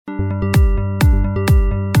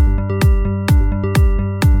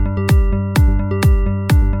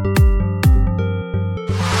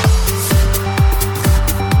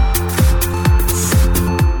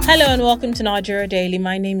and welcome to Nigeria Daily.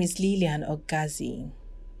 My name is Lilian Ogazi.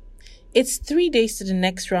 It's 3 days to the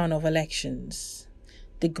next round of elections,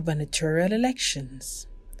 the gubernatorial elections.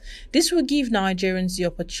 This will give Nigerians the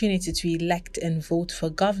opportunity to elect and vote for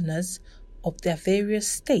governors of their various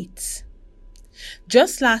states.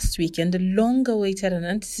 Just last weekend, the long-awaited and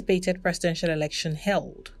anticipated presidential election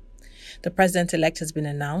held. The president-elect has been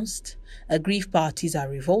announced, aggrieved parties are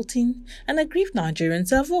revolting, and aggrieved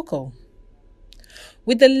Nigerians are vocal.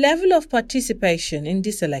 With the level of participation in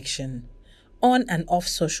this election, on and off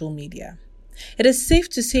social media, it is safe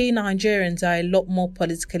to say Nigerians are a lot more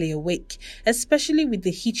politically awake, especially with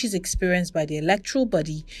the hitches experienced by the electoral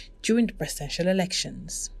body during the presidential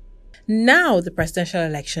elections. Now the presidential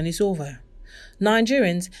election is over.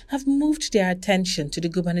 Nigerians have moved their attention to the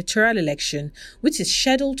gubernatorial election, which is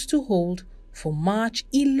scheduled to hold for March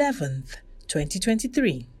 11th,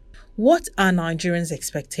 2023. What are Nigerians'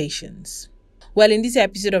 expectations? Well, in this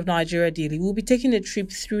episode of Nigeria Daily, we'll be taking a trip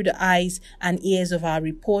through the eyes and ears of our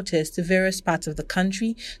reporters to various parts of the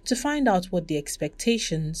country to find out what the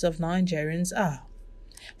expectations of Nigerians are.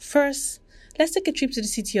 First, let's take a trip to the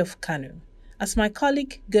city of Kano, as my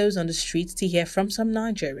colleague goes on the streets to hear from some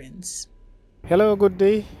Nigerians. Hello, good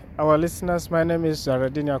day, our listeners. My name is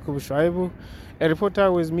Zaradin Yakubu Shuaibu, a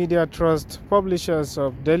reporter with Media Trust, publishers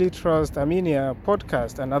of Daily Trust, Armenia,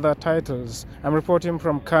 Podcast, and other titles. I'm reporting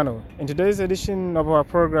from Kano. In today's edition of our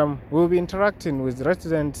program, we'll be interacting with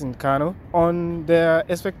residents in Kano on their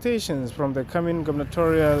expectations from the coming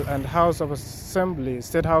gubernatorial and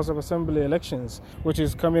State House of Assembly elections, which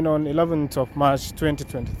is coming on 11th of March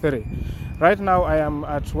 2023. Right now, I am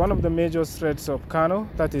at one of the major streets of Kano,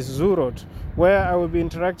 that is Zoo Road, where I will be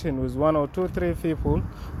interacting with 1 or 2, 3 people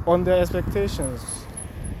on their expectations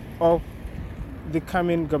of the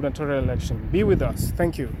coming gubernatorial election. Be with us.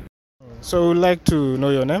 Thank you. So, we'd like to know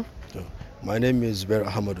your name? My name is Ber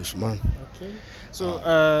Ahmad Usman. Okay.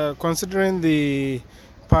 So, considering the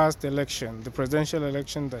past election, the presidential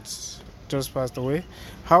election that's just passed away,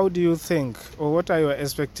 how do you think, or what are your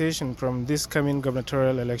expectations from this coming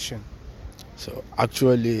gubernatorial election? So,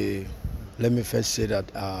 actually, let me first say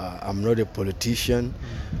that I'm not a politician,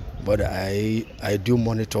 but I do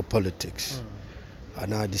monitor politics.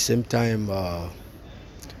 And at the same time,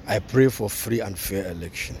 I pray for free and fair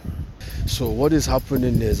election. So what is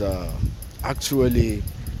happening is actually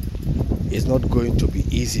it's not going to be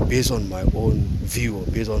easy based on my own view or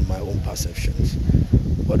based on my own perceptions.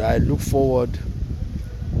 But I look forward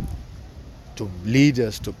to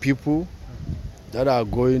leaders, to people that are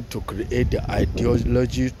going to create the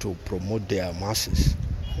ideology to promote their masses.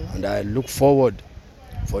 And I look forward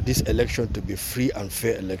for this election to be free and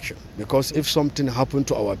fair election. Because if something happened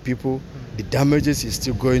to our people, the damages is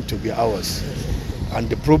still going to be ours. And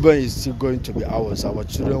the problem is still going to be ours. Our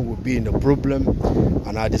children will be in a problem,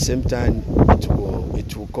 and at the same time,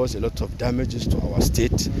 it will cause a lot of damages to our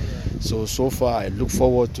state. So far, I look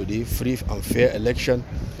forward to the free and fair election.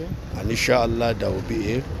 And inshallah, there will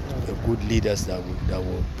be a good leaders that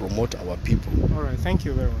will promote our people. All right, thank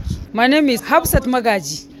you very much. My name is Habsat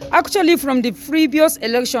Magaji. Actually, from the previous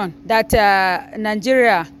election that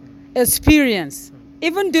Nigeria experienced,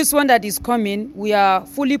 even this one that is coming, we are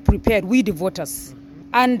fully prepared, we the voters.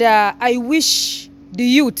 And I wish the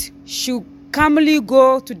youth should calmly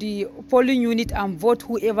go to the polling unit and vote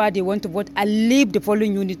whoever they want to vote and leave the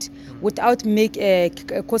polling unit without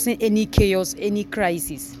causing any chaos, any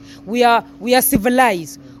crisis. We are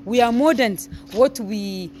civilized. We are more than what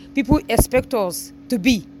people expect us to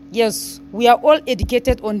be. Yes, we are all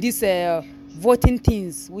educated on these voting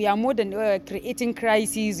things. We are more than creating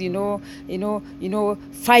crises,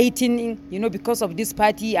 fighting, because of this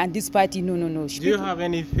party and this party. No. Do you have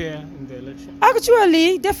any fear in the election?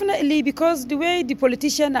 Actually, definitely, because the way the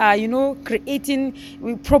politicians are, creating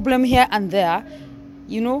problem here and there,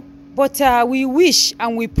 But we wish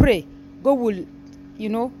and we pray God will,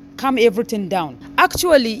 calm everything down.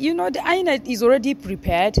 Actually, the INEC is already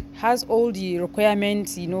prepared, has all the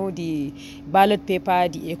requirements, the ballot paper,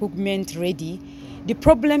 the equipment ready. The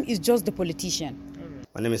problem is just the politician.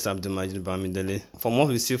 My name is Abdulmajid Bamidele. From what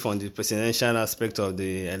we see from the presidential aspect of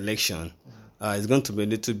the election, it's going to be a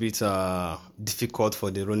little bit difficult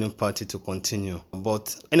for the ruling party to continue.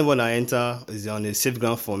 But anyone I enter is on a safe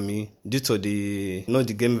ground for me due to the know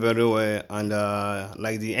the game very well, and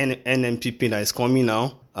like the NMPP that is coming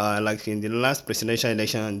now. Like in the last presidential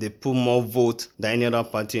election, they put more votes than any other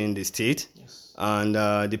party in the state. Yes. And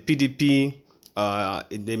the PDP,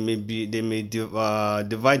 they may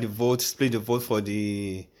divide the vote, split the vote for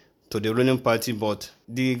the to the ruling party, but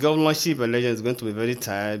the governorship election is going to be very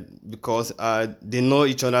tight because they know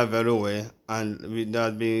each other very well, and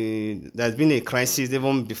there's been a crisis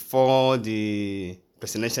even before the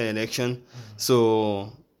presidential election,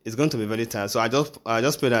 so it's going to be very tight. So I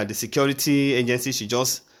just pray that the security agency should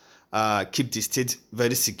just keep the state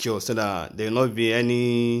very secure so that there will not be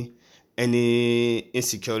any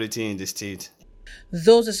insecurity in the state.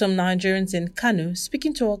 Those are some Nigerians in Kano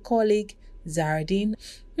speaking to our colleague Zaradin.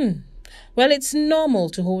 Well, it's normal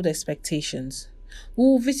to hold expectations.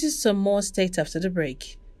 We'll visit some more states after the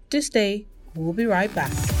break. To stay, we'll be right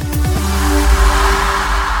back.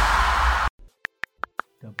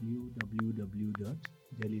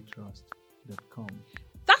 www.dailytrust.com.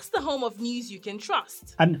 That's the home of news you can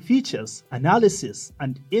trust. And features, analysis,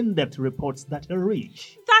 and in-depth reports that are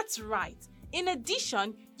rich. That's right. In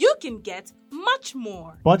addition, you can get much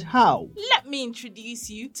more. But how? Let me introduce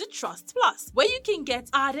you to Trust Plus, where you can get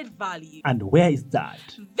added value. And where is that?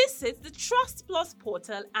 Visit the Trust Plus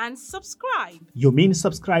portal and subscribe. You mean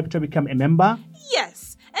subscribe to become a member?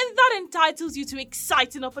 Yes, and that entitles you to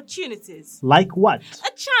exciting opportunities. Like what?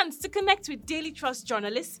 A chance to connect with Daily Trust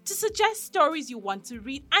journalists to suggest stories you want to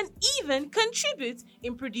read and even contribute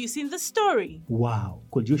in producing the story. Wow.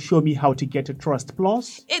 Could you show me how to get a Trust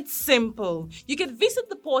Plus? It's simple. You can visit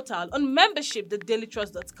the portal on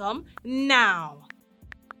membership.dailytrust.com now.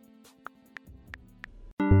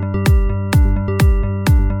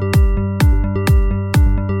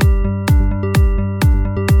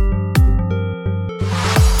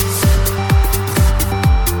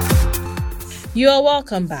 You are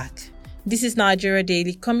welcome back. This is Nigeria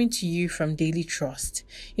Daily coming to you from Daily Trust.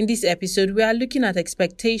 In this episode, we are looking at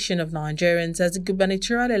expectation of Nigerians as the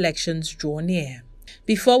gubernatorial elections draw near.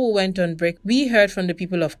 Before we went on break, we heard from the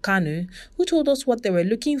people of Kano who told us what they were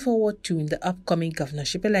looking forward to in the upcoming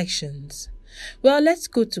governorship elections. Well, let's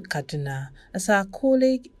go to Kaduna as our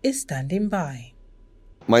colleague is standing by.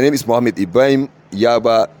 My name is Mohammed Ibrahim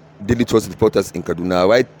Yaba, Daily Trust reporters in Kaduna.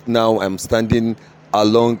 Right now, I'm standing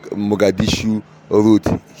along Mogadishu Road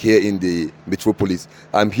here in the metropolis.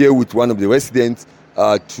 I'm here with one of the residents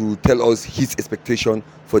to tell us his expectation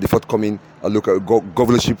for the forthcoming local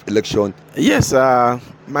governorship election. Yes,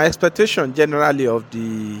 my expectation generally of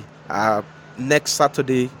the next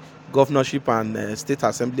Saturday governorship and state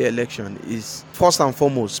assembly election is first and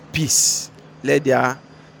foremost peace. Let there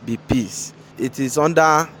be peace. It is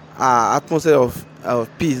under atmosphere of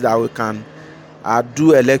peace that we can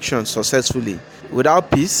do elections successfully. Without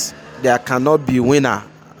peace, there cannot be winner,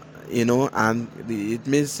 and it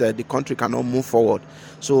means the country cannot move forward.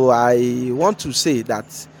 So I want to say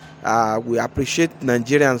that we appreciate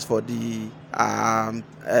Nigerians for the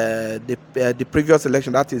previous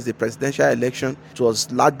election, that is the presidential election. It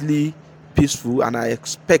was largely peaceful, and I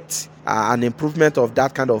expect an improvement of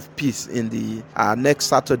that kind of peace in the next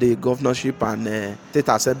Saturday governorship and state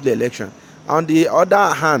assembly election. On the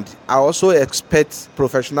other hand, I also expect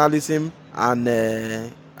professionalism and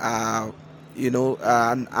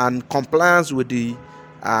and compliance with the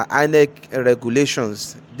INEC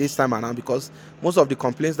regulations this time around, because most of the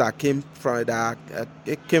complaints that came from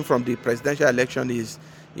the presidential election is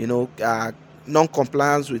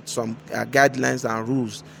non-compliance with some guidelines and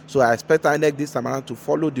rules. So I expect INEC this time around to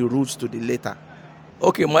follow the rules to the letter.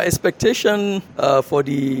 Okay, my expectation for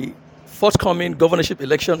the forthcoming governorship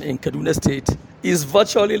election in Kaduna State is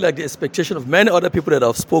virtually like the expectation of many other people that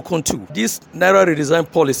I've spoken to. This Naira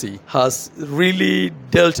redesign policy has really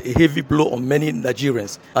dealt a heavy blow on many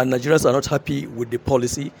Nigerians, and Nigerians are not happy with the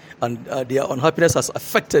policy, and their unhappiness has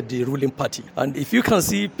affected the ruling party. And if you can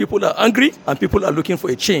see, people are angry and people are looking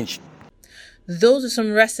for a change. Those are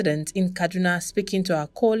some residents in Kaduna speaking to our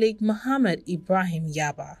colleague Mohammed Ibrahim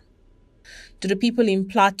Yaba. Do the people in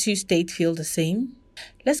Plateau State feel the same?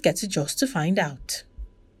 Let's get to Jos to find out.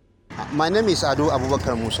 My name is Adu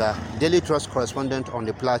Abubakar Musa, Daily Trust correspondent on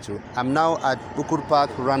the Plateau. I'm now at Bukur Park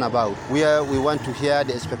Runabout, where we want to hear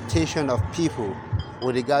the expectation of people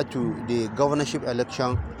with regard to the governorship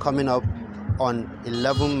election coming up on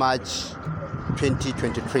 11 March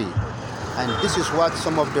 2023. And this is what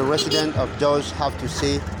some of the residents of Jos have to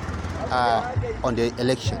say on the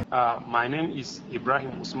election. My name is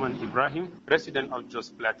Ibrahim Usman Ibrahim, resident of Jos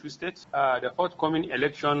Plateau State. The forthcoming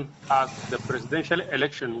election, as the presidential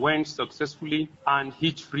election went successfully and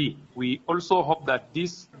hitch-free, we also hope that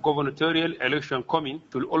this gubernatorial election coming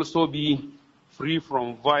will also be free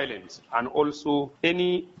from violence and also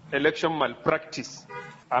any election malpractice.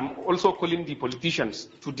 I'm also calling the politicians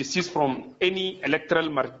to desist from any electoral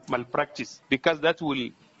malpractice, because that will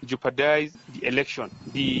jeopardize the election,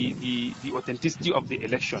 the authenticity of the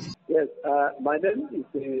election. Yeah, Yes, my name is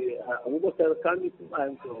Abubakar Kami.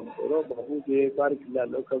 I'm from Bahude,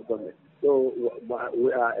 Barikila local government. So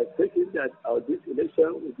we are expecting that this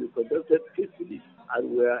election will be conducted peacefully,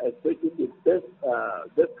 and we are expecting the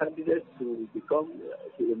best candidate to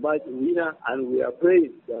emerge winner, and we are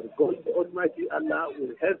praying that God Almighty Allah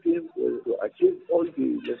will help him to achieve all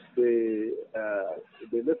the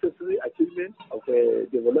necessary achievement of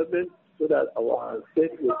development, so that our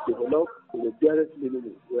state will develop to the barest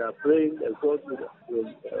minimum. We are praying that God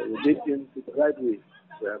will lead him to the right way.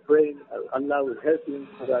 We are praying that Allah will help him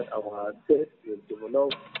so that our state will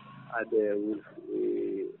develop, and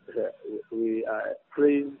we are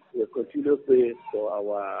praying, we continue praying for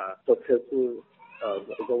our successful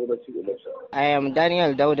governorship election. I am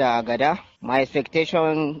Daniel Dauda Agada. My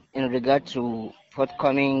expectation in regard to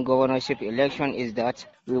forthcoming governorship election is that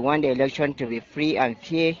we want the election to be free and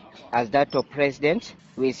fair as that of president.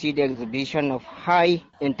 We see the exhibition of high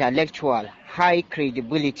intellectual, high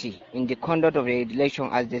credibility in the conduct of the election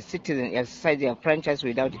as the citizens exercise their franchise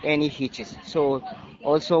without any hitches. So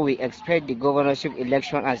also we expect the governorship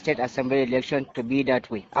election and state assembly election to be that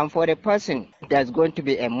way. And for the person that's going to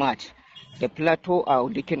be a match, the plateau are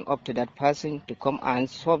looking up to that person to come and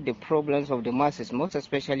solve the problems of the masses, most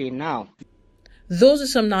especially now. Those are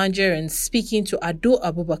some Nigerians speaking to Ado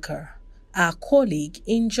Abubakar, our colleague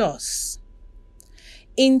in Jos.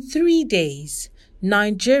 In 3 days,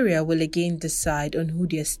 Nigeria will again decide on who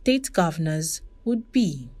their state governors would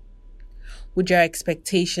be. Would your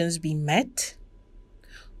expectations be met?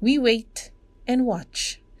 We wait and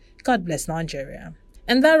watch. God bless Nigeria.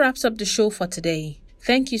 And that wraps up the show for today.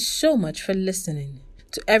 Thank you so much for listening.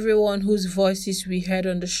 To everyone whose voices we heard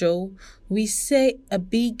on the show, we say a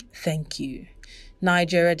big thank you.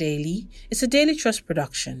 Nigeria Daily is a Daily Trust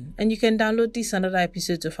production, and you can download these and other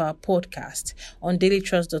episodes of our podcast on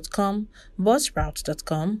dailytrust.com,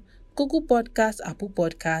 buzzsprout.com, Google Podcasts, Apple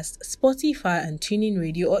Podcasts, Spotify, and TuneIn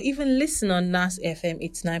Radio, or even listen on NAS FM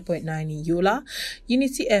 89.9 in Yola,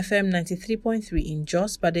 Unity FM 93.3 in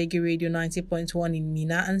Jos, Badegi Radio 90.1 in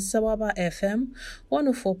Mina, and Sawaba FM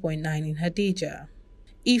 104.9 in Hadija.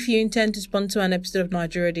 If you intend to sponsor an episode of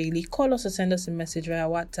Nigeria Daily, call us or send us a message via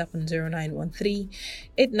WhatsApp on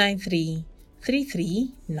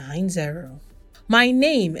 0913-893-3390. My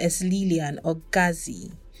name is Lilian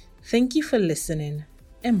Ogazi. Thank you for listening,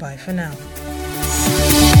 and bye for now.